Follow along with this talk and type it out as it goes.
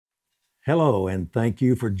Hello, and thank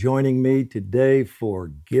you for joining me today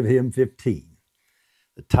for Give Him 15.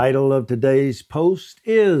 The title of today's post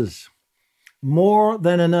is More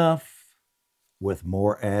Than Enough with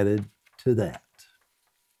More Added to That.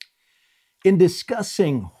 In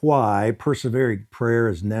discussing why persevering prayer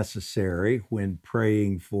is necessary when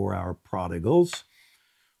praying for our prodigals,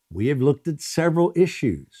 we have looked at several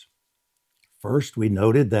issues. First, we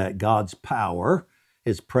noted that God's power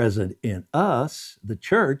is present in us, the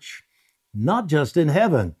church, not just in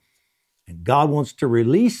heaven. And God wants to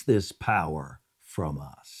release this power from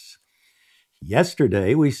us.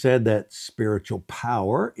 Yesterday, we said that spiritual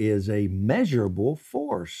power is a measurable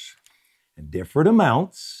force, and different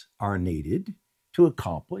amounts are needed to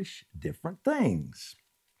accomplish different things.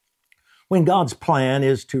 When God's plan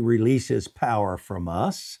is to release His power from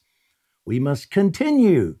us, we must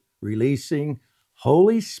continue releasing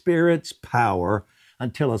Holy Spirit's power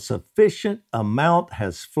until a sufficient amount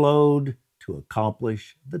has flowed to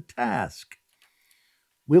accomplish the task.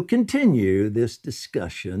 We'll continue this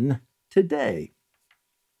discussion today.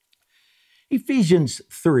 Ephesians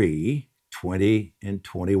 3:20 and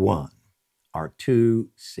 21 are two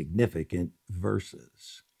significant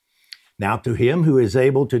verses. Now, to Him who is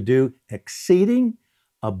able to do exceeding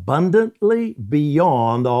abundantly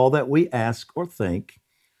beyond all that we ask or think,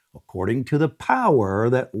 according to the power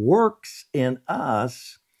that works in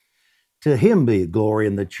us, to Him be glory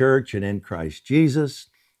in the church and in Christ Jesus,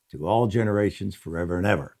 to all generations forever and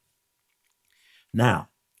ever. Now,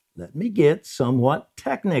 let me get somewhat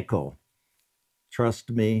technical.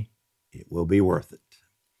 Trust me, it will be worth it.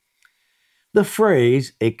 The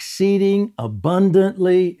phrase exceeding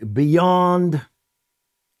abundantly beyond,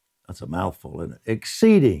 that's a mouthful, isn't it?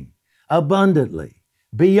 Exceeding abundantly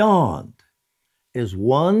beyond is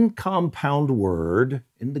one compound word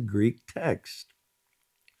in the Greek text.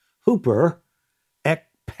 Huper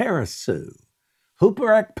ekperisou.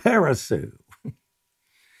 Huper ekperisou.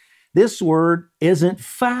 This word isn't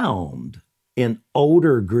found in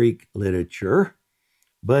older Greek literature,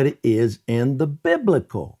 but it is in the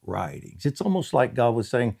biblical writings. It's almost like God was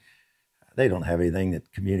saying, they don't have anything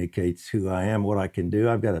that communicates who I am, what I can do.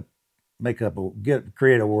 I've got to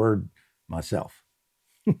create a word myself.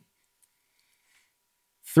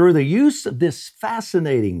 Through the use of this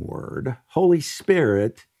fascinating word, Holy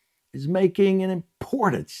Spirit is making an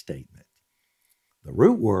important statement. The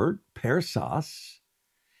root word, perissos,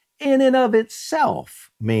 in and of itself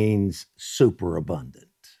means superabundant.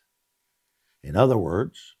 In other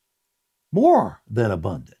words, more than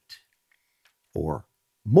abundant, or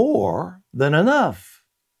more than enough.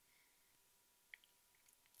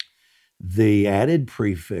 The added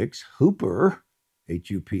prefix huper,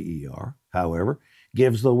 Huper, however,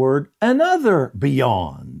 gives the word another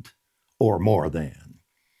beyond or more than.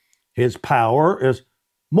 His power is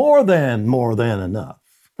more than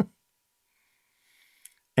enough.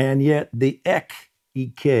 And yet the ek,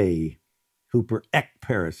 Huper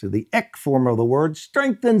ekperisou, the ek form of the word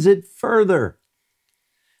strengthens it further.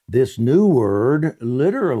 This new word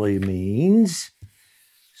literally means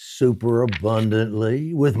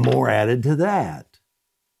superabundantly with more added to that,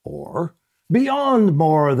 or beyond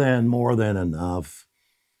more than enough,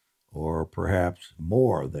 or perhaps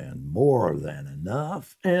more than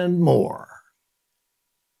enough and more.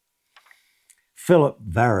 Philip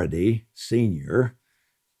Varady, Sr.,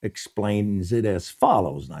 explains it as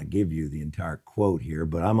follows, and I give you the entire quote here,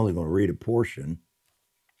 but I'm only going to read a portion.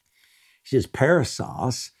 He says,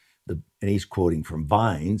 perissos, and he's quoting from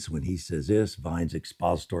Vines when he says this, Vines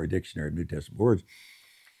Expository Dictionary of New Testament Words.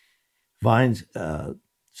 Vines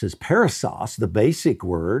says, perissos, the basic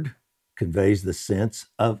word, conveys the sense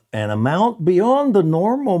of an amount beyond the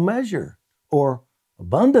normal measure, or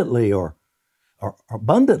abundantly, or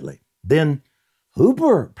abundantly. Then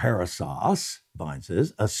huper perissos, Vine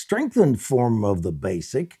says, a strengthened form of the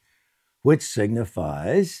basic, which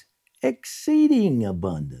signifies exceeding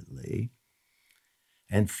abundantly.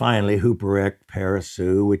 And finally, huper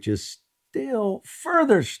ekperisou, which is still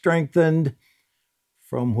further strengthened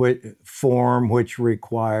from form which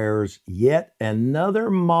requires yet another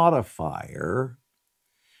modifier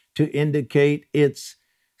to indicate its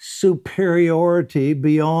superiority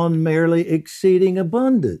beyond merely exceeding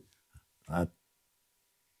abundant. Let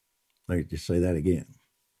me just say that again.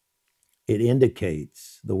 It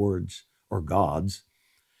indicates the words or God's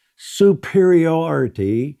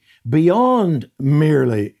superiority beyond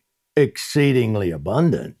merely exceedingly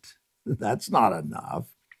abundant. That's not enough.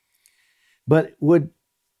 But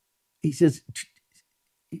he says,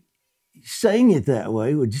 saying it that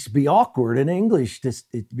way would just be awkward in English.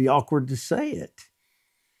 It'd be awkward to say it.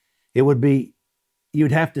 It would be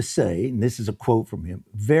you'd have to say, and this is a quote from him,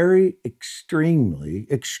 very extremely,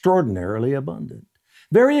 extraordinarily abundant.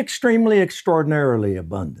 Very extremely, extraordinarily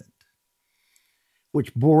abundant,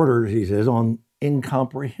 which borders, he says, on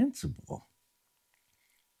incomprehensible.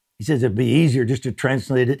 He says it'd be easier just to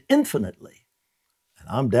translate it infinitely. And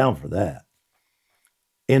I'm down for that.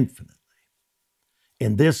 Infinitely.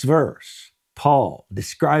 In this verse, Paul,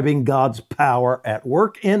 describing God's power at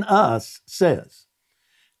work in us, says,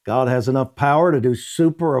 God has enough power to do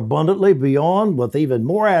super abundantly beyond, with even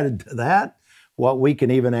more added to that, what we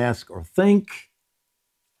can even ask or think.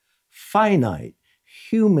 Finite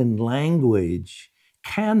human language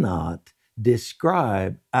cannot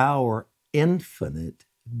describe our infinite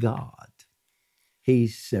God.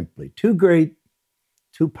 He's simply too great,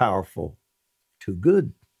 too powerful, too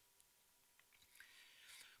good.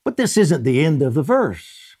 But this isn't the end of the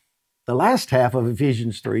verse. The last half of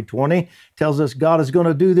Ephesians 3:20 tells us God is going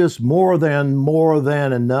to do this more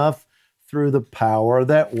than enough through the power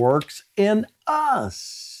that works in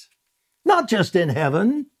us. Not just in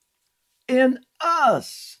heaven, in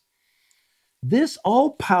us. This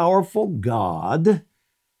all-powerful God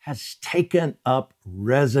has taken up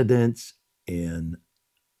residence in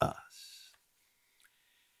us.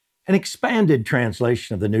 An expanded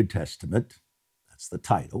translation of the New Testament, that's the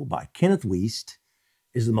title, by Kenneth Wuest,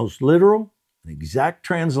 is the most literal and exact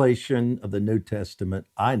translation of the New Testament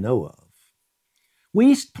I know of.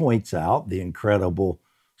 Wuest points out the incredible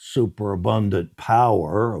superabundant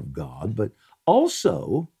power of God, but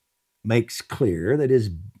also makes clear that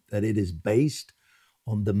it is based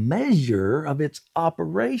on the measure of its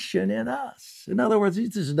operation in us. In other words,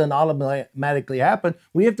 this doesn't automatically happen.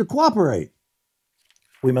 We have to cooperate.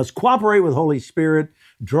 We must cooperate with Holy Spirit,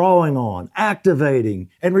 drawing on, activating,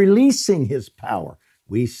 and releasing His power.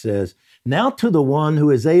 Wuest says, now to the one who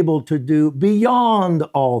is able to do beyond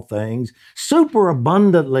all things,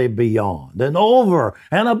 superabundantly beyond and over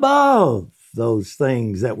and above those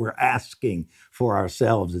things that we're asking for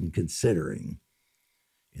ourselves and considering,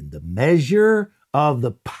 in the measure of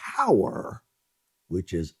the power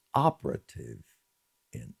which is operative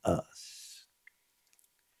in us.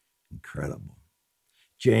 Incredible.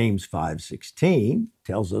 James 5:16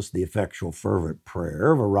 tells us the effectual fervent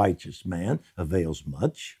prayer of a righteous man avails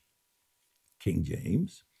much. King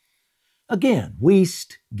James. Again,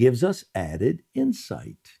 Wuest gives us added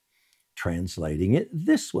insight, translating it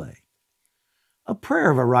this way. A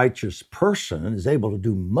prayer of a righteous person is able to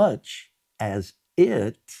do much as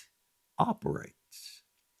it operates.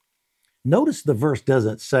 Notice the verse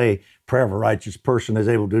doesn't say prayer of a righteous person is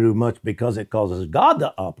able to do much because it causes God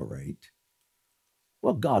to operate.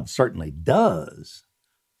 Well, God certainly does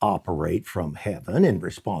operate from heaven in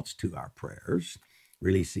response to our prayers,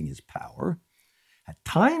 releasing His power. At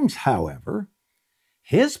times, however,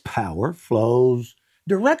 His power flows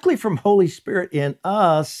directly from Holy Spirit in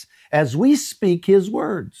us as we speak His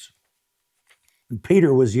words. And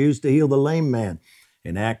Peter was used to heal the lame man.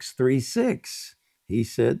 In Acts 3:6, he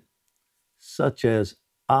said, such as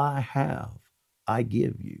I have, I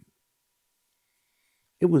give you.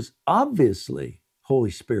 It was obviously Holy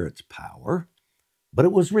Spirit's power, but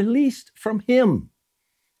it was released from Him.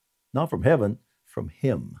 Not from heaven, from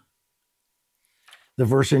Him. The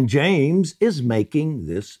verse in James is making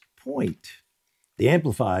this point. The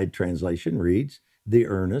Amplified translation reads, the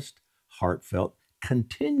earnest, heartfelt,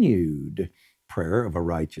 continued prayer of a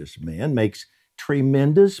righteous man makes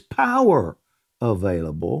tremendous power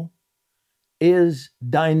available, is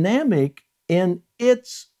dynamic in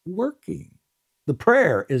its working. The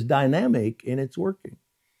prayer is dynamic in its working.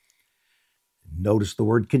 Notice the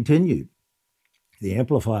word continued. The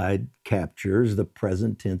Amplified captures the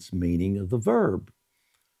present tense meaning of the verb.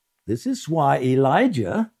 This is why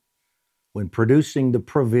Elijah, when producing the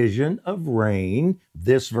provision of rain,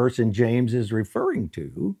 this verse in James is referring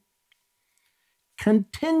to,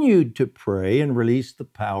 continued to pray and release the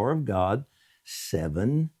power of God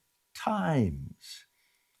 7 times.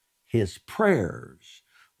 His prayers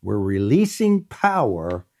were releasing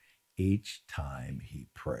power each time he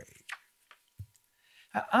prayed.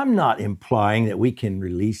 I'm not implying that we can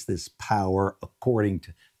release this power according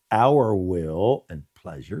to our will and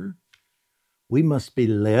pleasure. We must be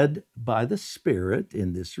led by the Spirit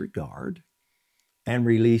in this regard and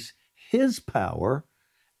release His power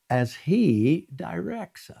as He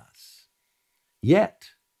directs us. Yet,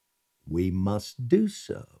 we must do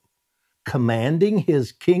so, commanding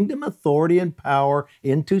His kingdom authority and power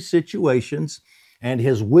into situations and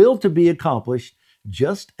His will to be accomplished,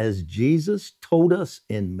 just as Jesus told us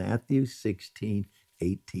in Matthew 16,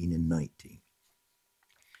 18, and 19.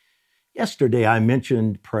 Yesterday, I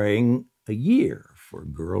mentioned praying a year for a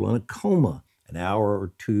girl in a coma an hour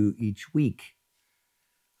or two each week.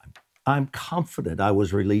 I'm confident I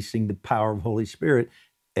was releasing the power of Holy Spirit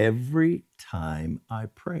every time I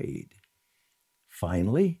prayed.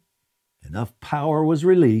 Finally, enough power was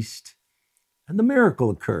released and the miracle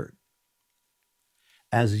occurred.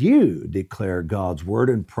 As you declare God's word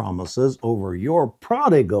and promises over your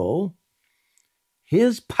prodigal,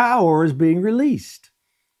 his power is being released.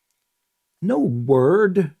 No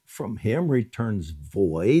word from him returns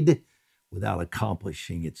void without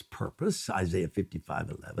accomplishing its purpose, Isaiah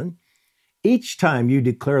 55:11. Each time you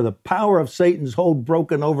declare the power of Satan's hold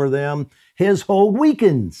broken over them, his hold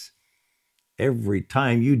weakens. Every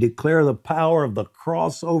time you declare the power of the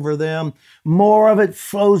cross over them, more of it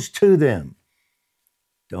flows to them.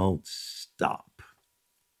 Don't stop.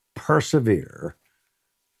 Persevere.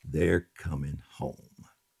 They're coming home.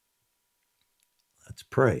 Let's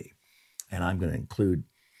pray. And I'm going to include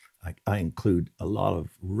I include a lot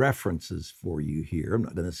of references for you here. I'm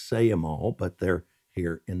not going to say them all, but they're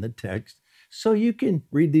here in the text. So you can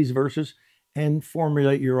read these verses and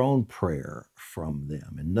formulate your own prayer from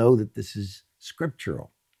them and know that this is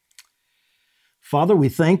scriptural. Father, we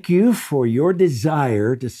thank you for your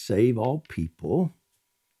desire to save all people.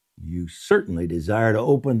 You certainly desire to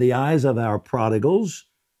open the eyes of our prodigals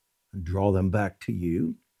and draw them back to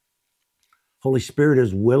you. Holy Spirit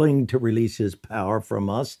is willing to release his power from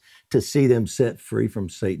us to see them set free from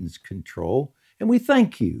Satan's control. And we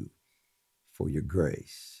thank you for your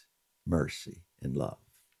grace, mercy, and love.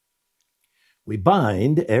 We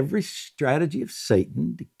bind every strategy of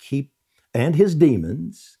Satan to keep, and his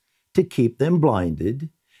demons, to keep them blinded.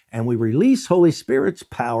 And we release Holy Spirit's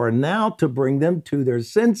power now to bring them to their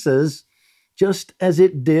senses, just as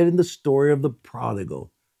it did in the story of the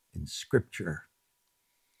prodigal in Scripture.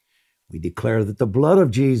 We declare that the blood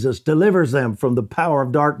of Jesus delivers them from the power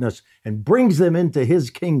of darkness and brings them into his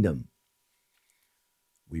kingdom.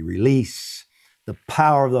 We release the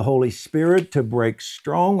power of the Holy Spirit to break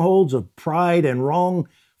strongholds of pride and wrong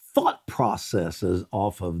thought processes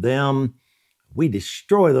off of them. We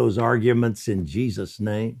destroy those arguments in Jesus'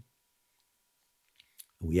 name.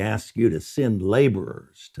 We ask you to send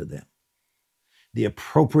laborers to them, the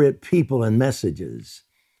appropriate people and messages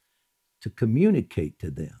to communicate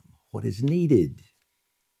to them what is needed.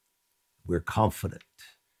 We're confident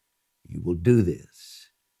you will do this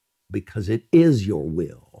because it is your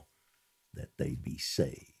will that they be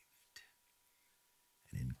saved.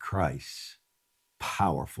 And in Christ's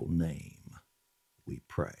powerful name, we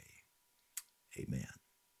pray. Amen.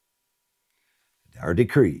 And our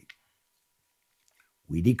decree.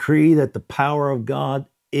 We decree that the power of God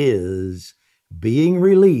is being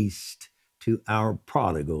released to our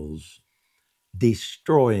prodigals,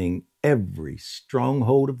 destroying every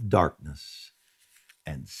stronghold of darkness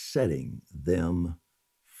and setting them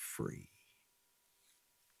free.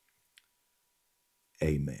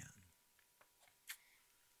 Amen.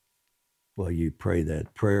 Well, you pray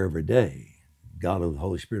that prayer every day. God of the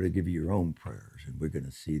Holy Spirit will give you your own prayers, and we're going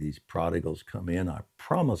to see these prodigals come in. I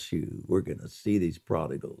promise you, we're going to see these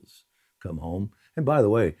prodigals come home. And by the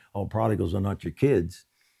way, all prodigals are not your kids.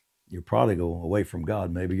 Your prodigal away from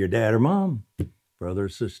God, maybe your dad or mom, brother or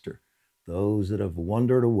sister. Those that have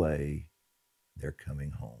wandered away, they're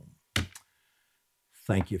coming home.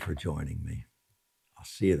 Thank you for joining me. I'll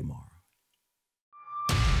see you tomorrow.